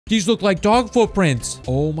These look like dog footprints.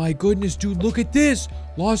 Oh my goodness, dude, look at this.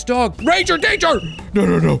 Lost dog. Ranger danger!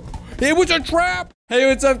 No. It was a trap! Hey,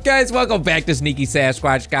 what's up, guys? Welcome back to Sneaky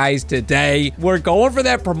Sasquatch, guys. Today, we're going for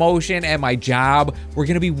that promotion at my job. We're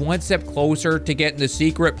gonna be one step closer to getting the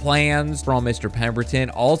secret plans from Mr. Pemberton.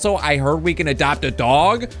 Also, I heard we can adopt a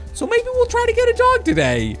dog, so maybe we'll try to get a dog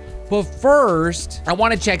today. But first, I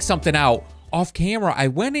wanna check something out. Off camera, I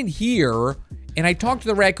went in here and I talked to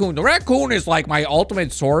the raccoon. The raccoon is like my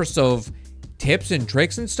ultimate source of tips and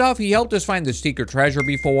tricks and stuff. He helped us find the secret treasure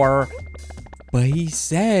before, but he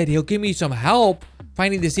said he'll give me some help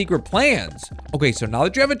finding the secret plans. Okay, so now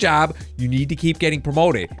that you have a job, you need to keep getting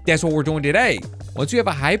promoted. That's what we're doing today. Once you have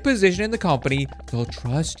a high position in the company, they'll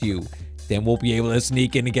trust you. Then we'll be able to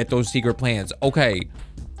sneak in and get those secret plans. Okay,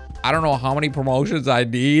 I don't know how many promotions I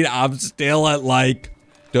need. I'm still at like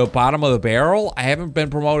the bottom of the barrel. I haven't been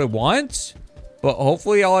promoted once, but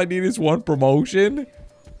hopefully all I need is one promotion.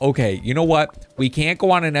 Okay, you know what? We can't go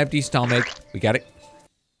on an empty stomach. We gotta...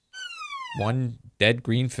 One dead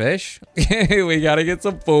green fish? We gotta get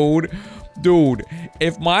some food. Dude,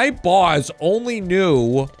 if my boss only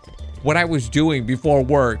knew what I was doing before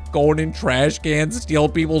work, going in trash cans, steal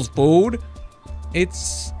people's food,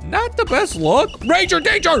 it's not the best look. Ranger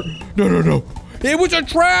danger! No. It was a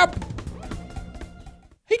trap!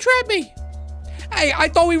 He trapped me. Hey, I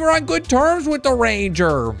thought we were on good terms with the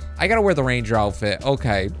ranger. I gotta wear the ranger outfit.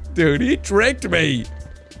 Okay. Dude, he tricked me.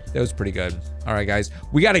 That was pretty good. All right, guys,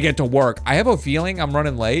 we got to get to work. I have a feeling I'm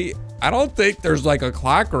running late. I don't think there's like a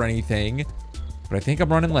clock or anything, but I think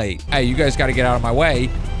I'm running late. Hey, you guys got to get out of my way.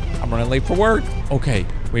 I'm running late for work. Okay,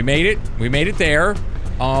 we made it. We made it there.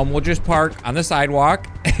 We'll just park on the sidewalk.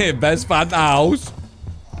 Best spot in the house.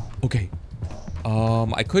 Okay.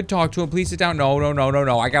 I could talk to him. Please sit down.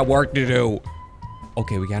 No. I got work to do.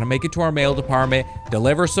 Okay, we got to make it to our mail department.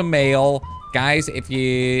 Deliver some mail. Guys, if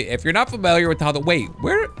you're not familiar with how the... Wait,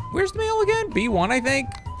 where's the mail again? B1, I think?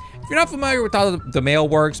 If you're not familiar with how the mail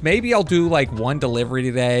works, maybe I'll do like one delivery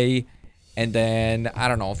today. And then, I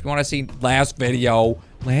don't know, if you want to see last video,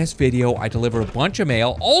 I delivered a bunch of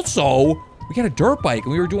mail. Also, we got a dirt bike,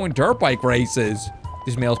 and we were doing dirt bike races.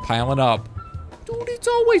 This mail's piling up. Dude, it's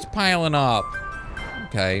always piling up.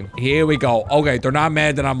 Okay, here we go. Okay, they're not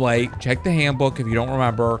mad that I'm late. Check the handbook if you don't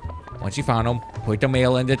remember. Once you found them, put the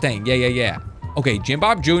mail in the thing. Yeah. Okay, Jim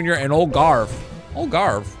Bob Jr. and Old Garf. Old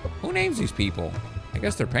Garf? Who names these people? I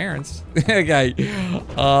guess their parents. Okay,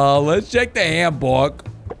 let's check the handbook.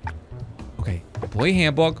 Okay, employee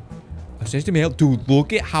handbook. Assistant mail. Dude,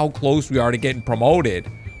 look at how close we are to getting promoted.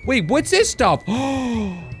 Wait, what's this stuff?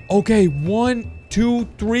 Okay, 1, 2,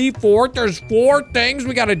 3, 4. There's 4 things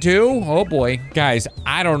we gotta do. Oh boy. Guys,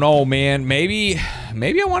 I don't know, man. Maybe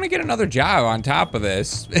I want to get another job on top of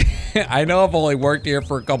this. I know I've only worked here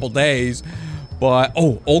for a couple days, but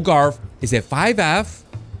Old Garf is at 5F.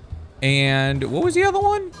 And what was the other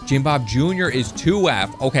one? Jim Bob Jr. is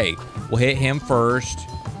 2F. Okay, we'll hit him first.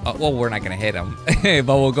 Well, we're not gonna hit him,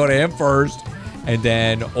 but we'll go to him first, and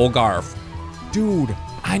then Old Garf. Dude,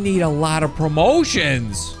 I need a lot of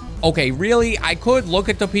promotions. Okay, really? I could look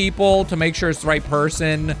at the people to make sure it's the right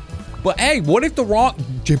person, but hey, what if the wrong...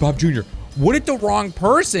 Jim Bob Jr., what if the wrong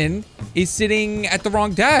person is sitting at the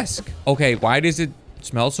wrong desk? Okay, why does it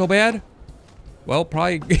smell so bad? Well,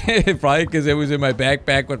 probably because it was in my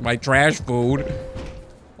backpack with my trash food.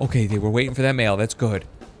 Okay, they were waiting for that mail. That's good.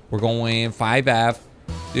 We're going 5F.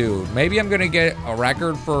 Dude, maybe I'm gonna get a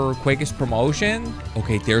record for quickest promotion.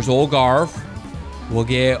 Okay, there's Old Garf. We'll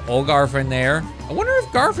get Old Garf in there. I wonder if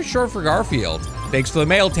Garf is short for Garfield. Thanks for the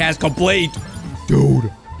mail, task complete. Dude,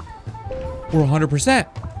 we're 100%.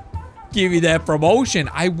 Give you that promotion.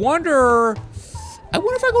 I wonder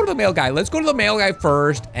if I go to the mail guy. Let's go to the mail guy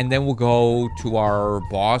first, and then we'll go to our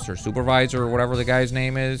boss or supervisor or whatever the guy's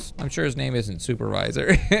name is. I'm sure his name isn't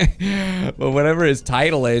supervisor, but whatever his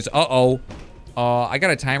title is. I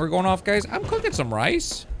got a timer going off, guys. I'm cooking some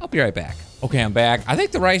rice. I'll be right back. Okay, I'm back. I think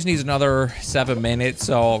the rice needs another 7 minutes,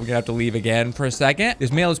 so we're gonna have to leave again for a second.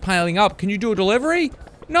 This mail is piling up. Can you do a delivery?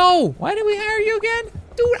 No. Why did we hire you again?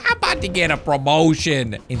 Dude, I'm about to get a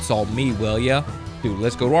promotion. Insult me, will ya? Dude,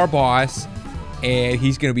 let's go to our boss, and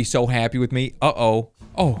he's gonna be so happy with me. Oh,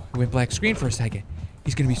 it went black screen for a second.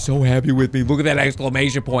 He's gonna be so happy with me. Look at that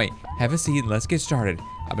exclamation point. Have a seat and let's get started.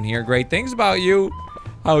 I've been hearing great things about you.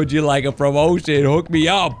 How would you like a promotion? Hook me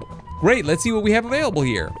up. Great, let's see what we have available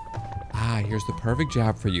here. Here's the perfect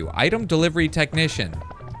job for you. Item delivery technician.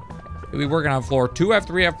 You'll be working on floor 2F,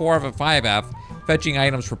 3F, 4F, and 5F, fetching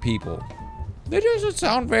items for people. That doesn't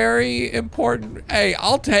sound very important. Hey,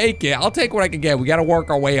 I'll take it. I'll take what I can get. We gotta work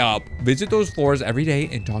our way up. Visit those floors every day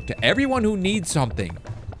and talk to everyone who needs something.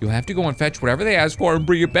 You'll have to go and fetch whatever they ask for and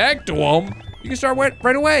bring it back to them. You can start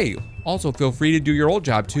right away. Also, feel free to do your old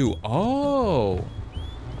job too. Oh.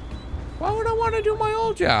 Why would I want to do my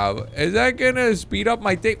old job? Is that gonna speed up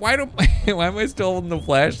my thing? Why am I still holding the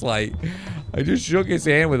flashlight? I just shook his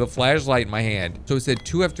hand with a flashlight in my hand. So it said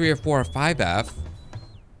 2F, 3F, 4F, 5F.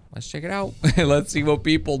 Let's check it out. Let's see what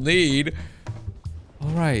people need. All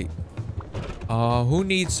right. Who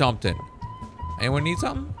needs something? Anyone need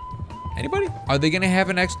something? Anybody? Are they gonna have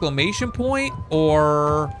an exclamation point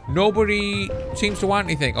or nobody seems to want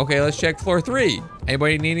anything? Okay, let's check floor 3.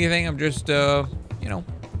 Anybody need anything? I'm just, you know,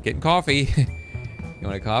 getting coffee. You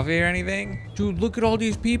want a coffee or anything? Dude, look at all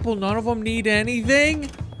these people. None of them need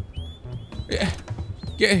anything?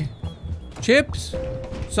 Yeah. Chips?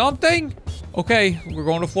 Something? Okay, we're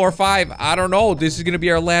going to floor 5. I don't know. This is gonna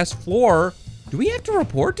be our last floor. Do we have to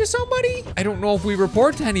report to somebody? I don't know if we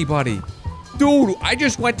report to anybody. Dude, I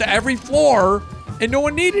just went to every floor and no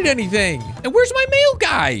one needed anything. And where's my mail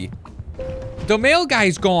guy? The mail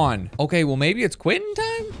guy's gone. Okay, well maybe it's quitting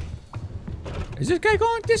time? Is this guy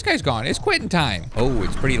gone? This guy's gone. It's quitting time. Oh,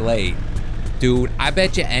 it's pretty late. Dude, I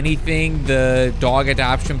bet you anything the dog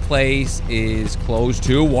adoption place is closed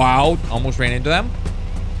too. Wow, almost ran into them.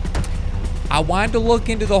 I wanted to look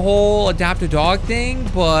into the whole adopt a dog thing,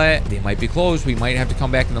 but they might be closed. We might have to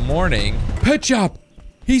come back in the morning. Pet shop,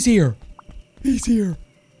 he's here. He's here.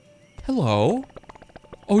 Hello.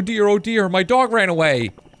 Oh dear, my dog ran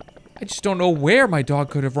away. I just don't know where my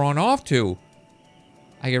dog could have run off to.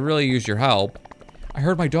 I could really use your help. I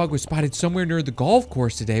heard my dog was spotted somewhere near the golf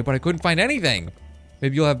course today, but I couldn't find anything.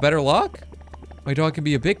 Maybe you'll have better luck? My dog can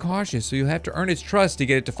be a bit cautious, so you'll have to earn its trust to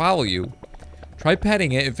get it to follow you. Try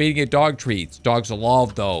petting it and feeding it dog treats. Dogs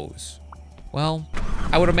love those. Well,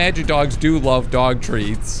 I would imagine dogs do love dog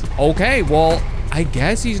treats. Okay, well, I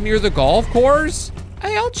guess he's near the golf course.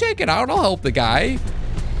 Hey, I'll check it out. I'll help the guy.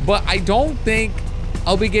 But I don't think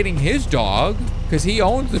I'll be getting his dog because he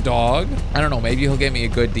owns the dog. I don't know. Maybe he'll get me a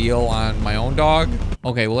good deal on my own dog.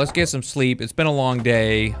 Okay, well, let's get some sleep. It's been a long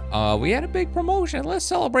day. We had a big promotion. Let's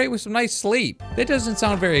celebrate with some nice sleep. That doesn't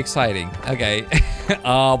sound very exciting. Okay.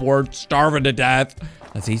 We're starving to death.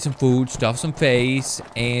 Let's eat some food, stuff some face.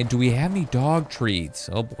 And do we have any dog treats?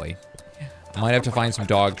 Oh boy. I might have to find some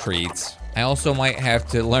dog treats. I also might have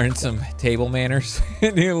to learn some table manners.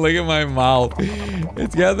 Look at my mouth.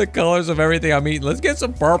 It's got the colors of everything I'm eating. Let's get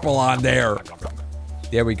some purple on there.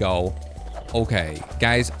 There we go. Okay,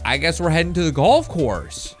 guys, I guess we're heading to the golf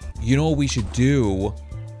course. You know what we should do?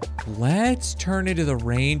 Let's turn into the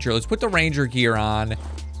Ranger. Let's put the Ranger gear on.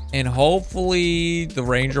 And hopefully the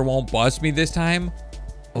Ranger won't bust me this time.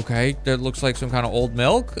 Okay, that looks like some kind of old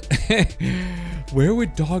milk. Where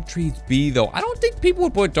would dog treats be, though? I don't think people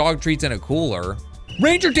would put dog treats in a cooler.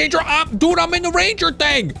 Ranger danger! Dude, I'm in the Ranger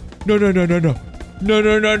thing! No.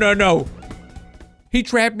 No. He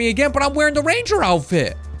trapped me again, but I'm wearing the Ranger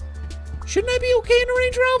outfit. Shouldn't I be okay in a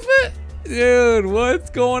Ranger outfit? Dude, what's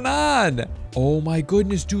going on? Oh my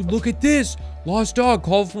goodness, dude, look at this. Lost dog,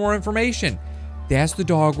 call for more information. That's the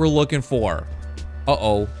dog we're looking for.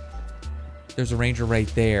 Uh-oh. There's a Ranger right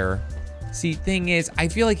there. See, thing is, I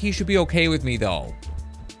feel like he should be okay with me, though.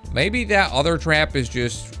 Maybe that other trap is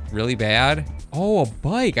just really bad. Oh, a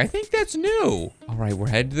bike. I think that's new. All right, we're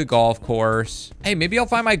headed to the golf course. Hey, maybe I'll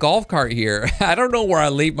find my golf cart here. I don't know where I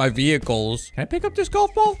leave my vehicles. Can I pick up this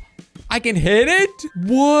golf ball? I can hit it?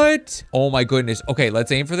 What? Oh, my goodness. Okay,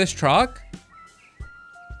 let's aim for this truck.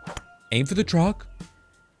 Aim for the truck.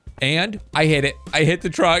 And I hit it. I hit the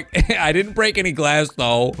truck. I didn't break any glass,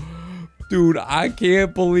 though. Dude, I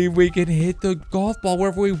can't believe we can hit the golf ball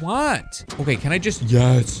wherever we want. Okay, can I just...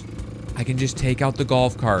 Yes. I can just take out the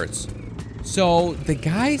golf carts. So, the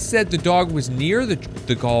guy said the dog was near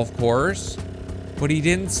the golf course, but he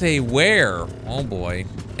didn't say where. Oh, boy.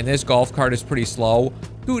 And this golf cart is pretty slow.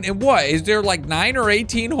 Dude, and what? Is there like 9 or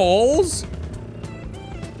 18 holes?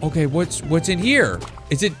 Okay, what's in here?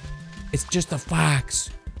 Is it... It's just a fox.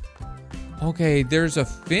 Okay, there's a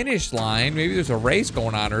finish line. Maybe there's a race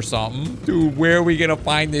going on or something. Dude, where are we gonna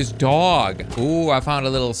find this dog? Ooh, I found a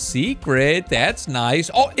little secret. That's nice.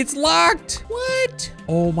 Oh, it's locked. What?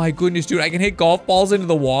 Oh my goodness, dude. I can hit golf balls into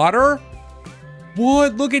the water?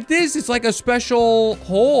 What? Look at this. It's like a special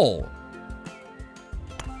hole.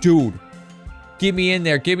 Dude, get me in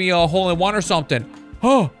there. Give me a hole in one or something.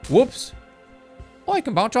 Oh, whoops. Oh, I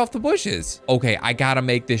can bounce off the bushes. Okay, I gotta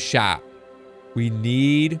make this shot. We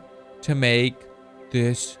need to make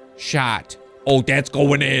this shot. Oh, that's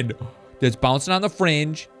going in. That's bouncing on the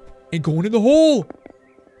fringe and going in the hole.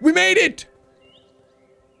 We made it.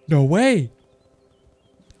 No way.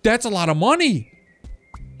 That's a lot of money.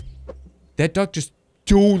 That duck just...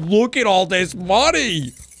 Dude, look at all this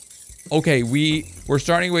money. Okay, we're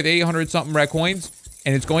starting with 800 something red coins,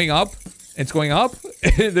 and it's going up. It's going up.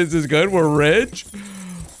 This is good. We're rich.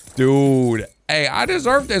 Dude. Hey, I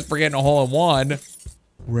deserve this for getting a hole in one.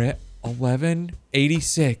 We're at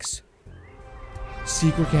 1186.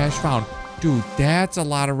 Secret cache found. Dude, that's a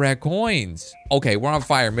lot of red coins. Okay, we're on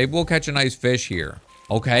fire. Maybe we'll catch a nice fish here.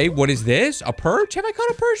 Okay, what is this? A perch? Have I caught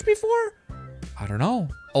a perch before? I don't know.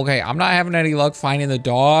 Okay, I'm not having any luck finding the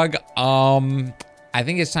dog. I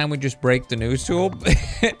think it's time we just break the news to him.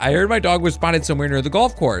 I heard my dog was spotted somewhere near the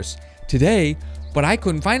golf course today, but I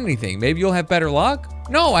couldn't find anything. Maybe you'll have better luck?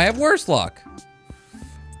 No, I have worse luck.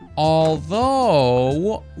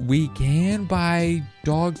 Although, we can buy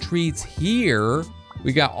dog treats here.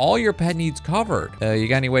 We got all your pet needs covered. You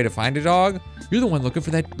got any way to find a dog? You're the one looking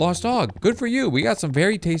for that lost dog. Good for you. We got some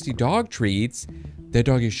very tasty dog treats. That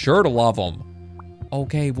dog is sure to love them.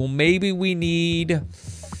 Okay, well, maybe we need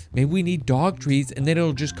dog treats and then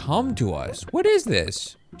it'll just come to us. What is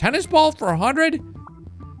this? Tennis ball for 100?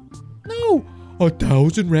 No,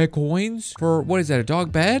 1,000 red coins for, what is that, a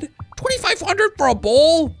dog bed? 2,500 for a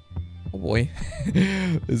bowl? Oh boy,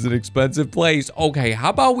 this is an expensive place. Okay, how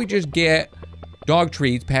about we just get dog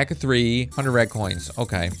treats, pack of 3, 100 red coins.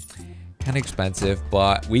 Okay, kind of expensive,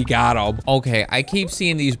 but we got them. Okay, I keep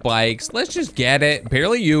seeing these bikes. Let's just get it.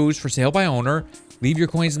 Barely used, for sale by owner. Leave your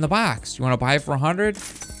coins in the box. You want to buy it for 100?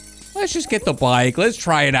 Let's just get the bike. Let's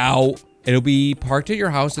try it out. It'll be parked at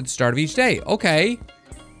your house at the start of each day. Okay.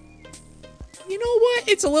 You know what?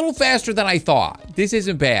 It's a little faster than I thought. This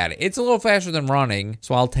isn't bad. It's a little faster than running,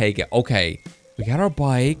 so I'll take it. Okay. We got our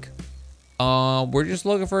bike. We're just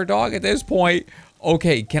looking for a dog at this point.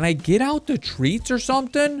 Okay, can I get out the treats or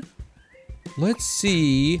something? Let's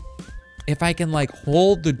see if I can, like,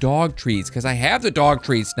 hold the dog treats, because I have the dog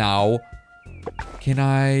treats now. Can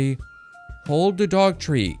I hold the dog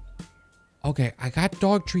treat? Okay, I got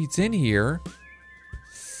dog treats in here.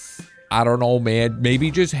 I don't know, man.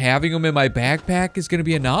 Maybe just having them in my backpack is gonna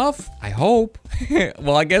be enough? I hope.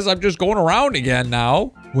 Well, I guess I'm just going around again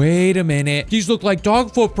now. Wait a minute. These look like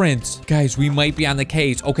dog footprints. Guys, we might be on the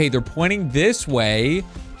case. Okay, they're pointing this way.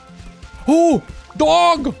 Oh,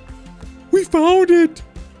 dog! We found it.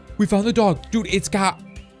 We found the dog. Dude, it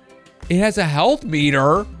has a health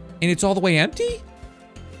meter. And it's all the way empty?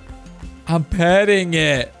 I'm petting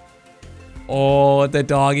it. Oh, the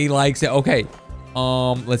doggy likes it. Okay.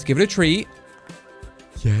 Let's give it a treat.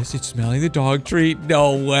 Yes, it's smelling the dog treat.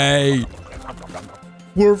 No way.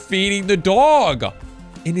 We're feeding the dog.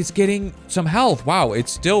 And it's getting some health. Wow,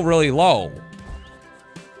 it's still really low.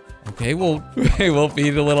 Okay, we'll feed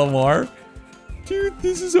it a little more. Dude,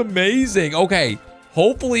 this is amazing. Okay,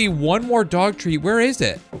 hopefully one more dog treat. Where is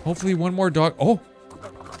it? Hopefully one more dog. Oh.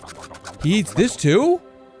 He eats this too?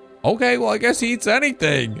 Okay, well, I guess he eats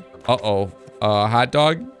anything. Uh-oh. Hot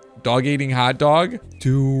dog? Dog eating hot dog?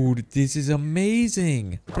 Dude, this is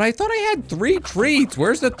amazing. But I thought I had 3 treats.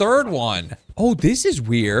 Where's the third one? Oh, this is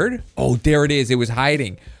weird. Oh, there it is. It was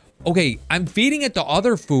hiding. Okay, I'm feeding it the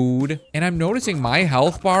other food, and I'm noticing my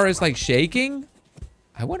health bar is, like, shaking.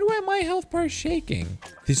 I wonder why my health bar is shaking.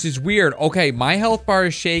 This is weird. Okay, my health bar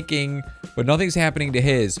is shaking, but nothing's happening to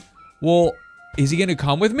his. Well, is he gonna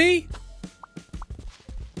come with me?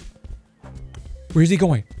 Where's he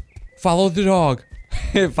going? Follow the dog.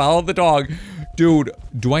 Follow the dog. Dude,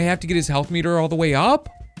 do I have to get his health meter all the way up?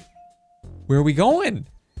 Where are we going?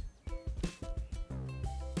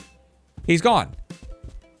 He's gone.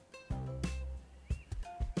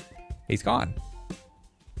 He's gone.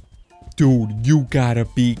 Dude, you gotta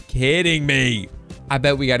be kidding me. I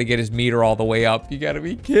bet we gotta get his meter all the way up. You gotta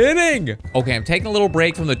be kidding. Okay, I'm taking a little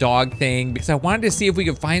break from the dog thing because I wanted to see if we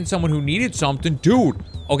could find someone who needed something. Dude,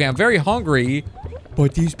 okay, I'm very hungry,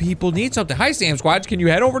 but these people need something. Hi, Sam Squatch. Can you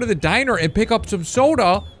head over to the diner and pick up some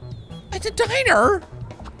soda? It's a diner.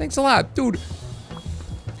 Thanks a lot. Dude,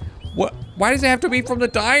 what? Why does it have to be from the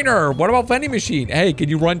diner? What about vending machine? Hey, can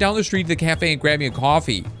you run down the street to the cafe and grab me a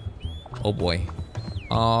coffee? Oh boy.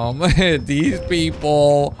 These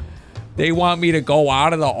people, they want me to go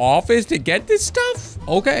out of the office to get this stuff?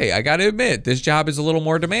 Okay, I gotta admit, this job is a little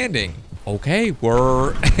more demanding. Okay,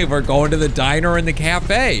 we're going to the diner and the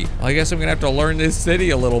cafe. Well, I guess I'm gonna have to learn this city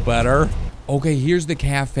a little better. Okay, here's the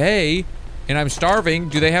cafe, and I'm starving.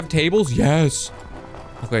 Do they have tables? Yes.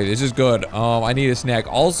 Okay, this is good. I need a snack.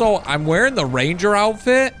 Also, I'm wearing the ranger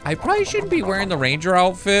outfit. I probably shouldn't be wearing the ranger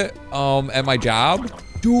outfit at my job.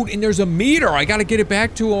 Dude, and there's a meter. I gotta get it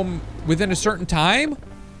back to him within a certain time.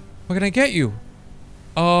 What can I get you?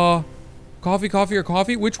 Coffee, coffee, or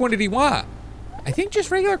coffee? Which one did he want? I think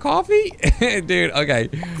just regular coffee. Dude, okay.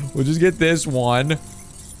 We'll just get this one.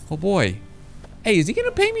 Oh boy. Hey, is he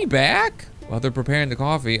gonna pay me back? While they're preparing the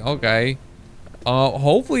coffee. Okay.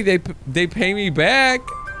 Hopefully they pay me back.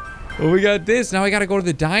 Well, we got this. Now I gotta go to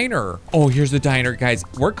the diner. Oh, here's the diner, guys.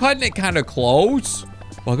 We're cutting it kind of close.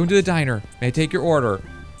 Welcome to the diner. May I take your order?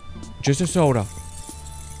 Just a soda.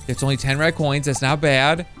 It's only 10 red coins. That's not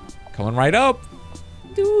bad. Coming right up.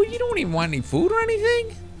 Dude, you don't even want any food or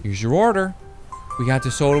anything? Here's your order. We got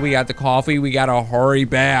the soda. We got the coffee. We gotta hurry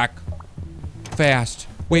back. Fast.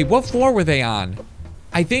 Wait, what floor were they on?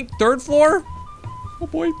 I think 3rd floor? Oh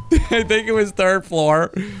boy. I think it was 3rd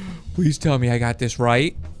floor. Please tell me I got this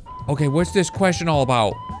right. Okay, what's this question all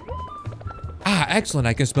about? Ah, excellent.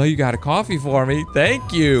 I can smell you got a coffee for me.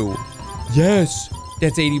 Thank you. Yes.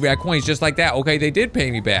 That's 80 red coins, just like that. Okay, they did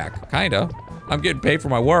pay me back. Kinda. I'm getting paid for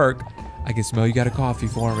my work. I can smell you got a coffee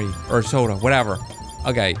for me. Or soda, whatever.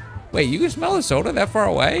 Okay. Wait, you can smell the soda that far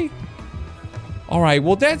away? Alright,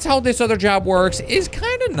 well that's how this other job works. It's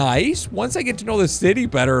kind of nice. Once I get to know the city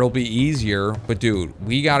better, it'll be easier. But dude,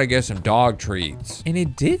 we gotta get some dog treats. And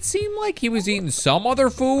it did seem like he was eating some other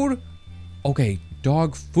food. Okay,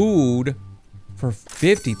 dog food for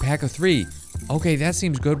 50, pack of 3. Okay, that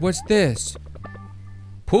seems good. What's this?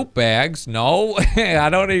 Poop bags? No, I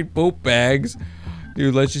don't need poop bags.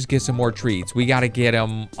 Dude, let's just get some more treats. We gotta get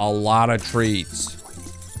him a lot of treats.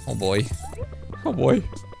 Oh boy. Oh boy.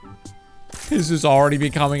 This is already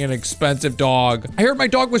becoming an expensive dog. I heard my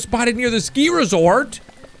dog was spotted near the ski resort.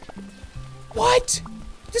 What?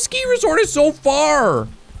 The ski resort is so far.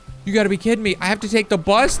 You gotta be kidding me. I have to take the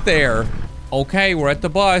bus there. Okay, we're at the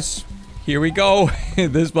bus. Here we go.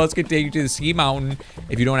 This bus can take you to the ski mountain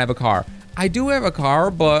if you don't have a car. I do have a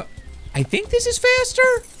car, but I think this is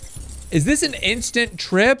faster. Is this an instant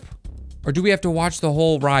trip? Or do we have to watch the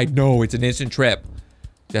whole ride? No, it's an instant trip.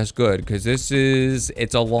 That's good, because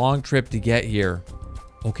it's a long trip to get here.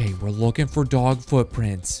 Okay, we're looking for dog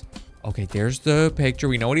footprints. Okay, there's the picture.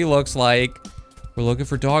 We know what he looks like. We're looking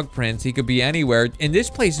for dog prints. He could be anywhere. And this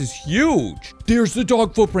place is huge. There's the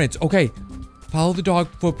dog footprints. Okay, follow the dog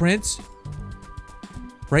footprints.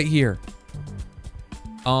 Right here.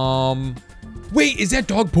 Wait, is that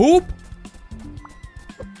dog poop?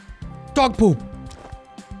 Dog poop.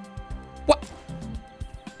 What?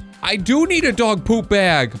 I do need a dog poop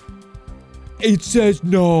bag. It says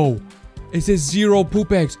no. It says 0 poop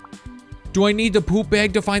bags. Do I need the poop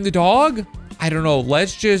bag to find the dog? I don't know.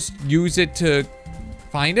 Let's just use it to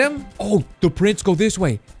find him. Oh, the prints go this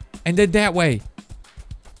way and then that way.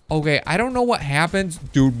 Okay, I don't know what happens.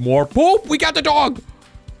 Dude, more poop. We got the dog.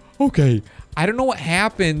 Okay. I don't know what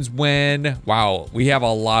happens when... Wow, we have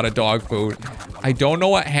a lot of dog food. I don't know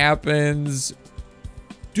what happens.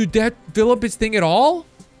 Dude, that fill up his thing at all?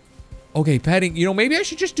 Okay, petting. You know, maybe I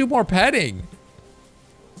should just do more petting.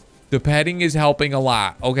 The petting is helping a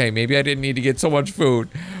lot. Okay, maybe I didn't need to get so much food.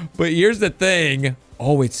 But here's the thing.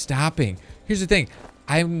 Oh, it's stopping. Here's the thing.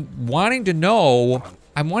 I'm wanting to know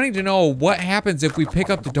what happens if we pick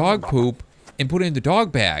up the dog poop and put it in the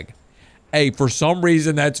dog bag. Hey, for some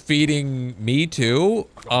reason that's feeding me too.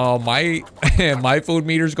 My food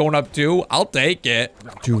meter's going up too. I'll take it.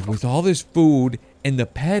 Dude, with all this food and the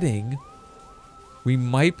petting, we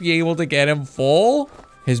might be able to get him full.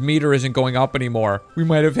 His meter isn't going up anymore. We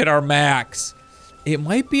might have hit our max. It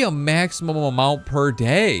might be a maximum amount per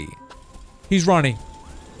day. He's running.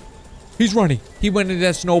 He's running. He went into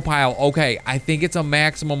that snow pile. Okay, I think it's a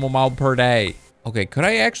maximum amount per day. Okay, could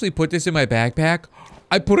I actually put this in my backpack?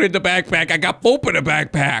 I put it in the backpack. I got poop in the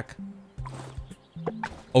backpack.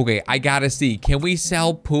 Okay, I gotta see. Can we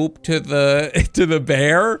sell poop to the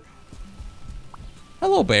bear?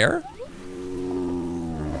 Hello, bear.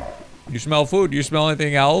 You smell food. Do you smell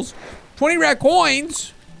anything else? 20 rat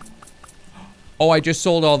coins. Oh, I just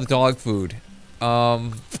sold all the dog food.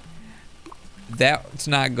 That's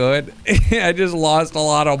not good. I just lost a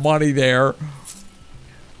lot of money there.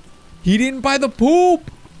 He didn't buy the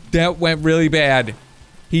poop. That went really bad.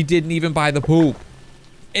 He didn't even buy the poop.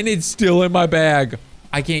 And it's still in my bag.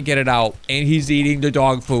 I can't get it out. And he's eating the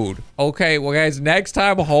dog food. Okay, well guys, next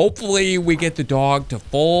time, hopefully we get the dog to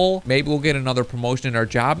full. Maybe we'll get another promotion in our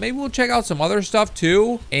job. Maybe we'll check out some other stuff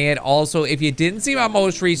too. And also, if you didn't see my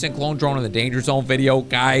most recent Clone Drone in the Danger Zone video,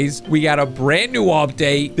 guys, we got a brand new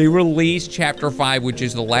update. They released Chapter 5, which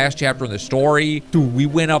is the last chapter in the story. Dude, we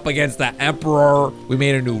went up against the Emperor. We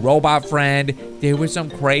made a new robot friend. There was some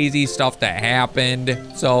crazy stuff that happened.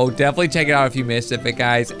 So definitely check it out if you missed it. But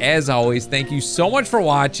guys, as always, thank you so much for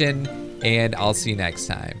watching, and I'll see you next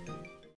time.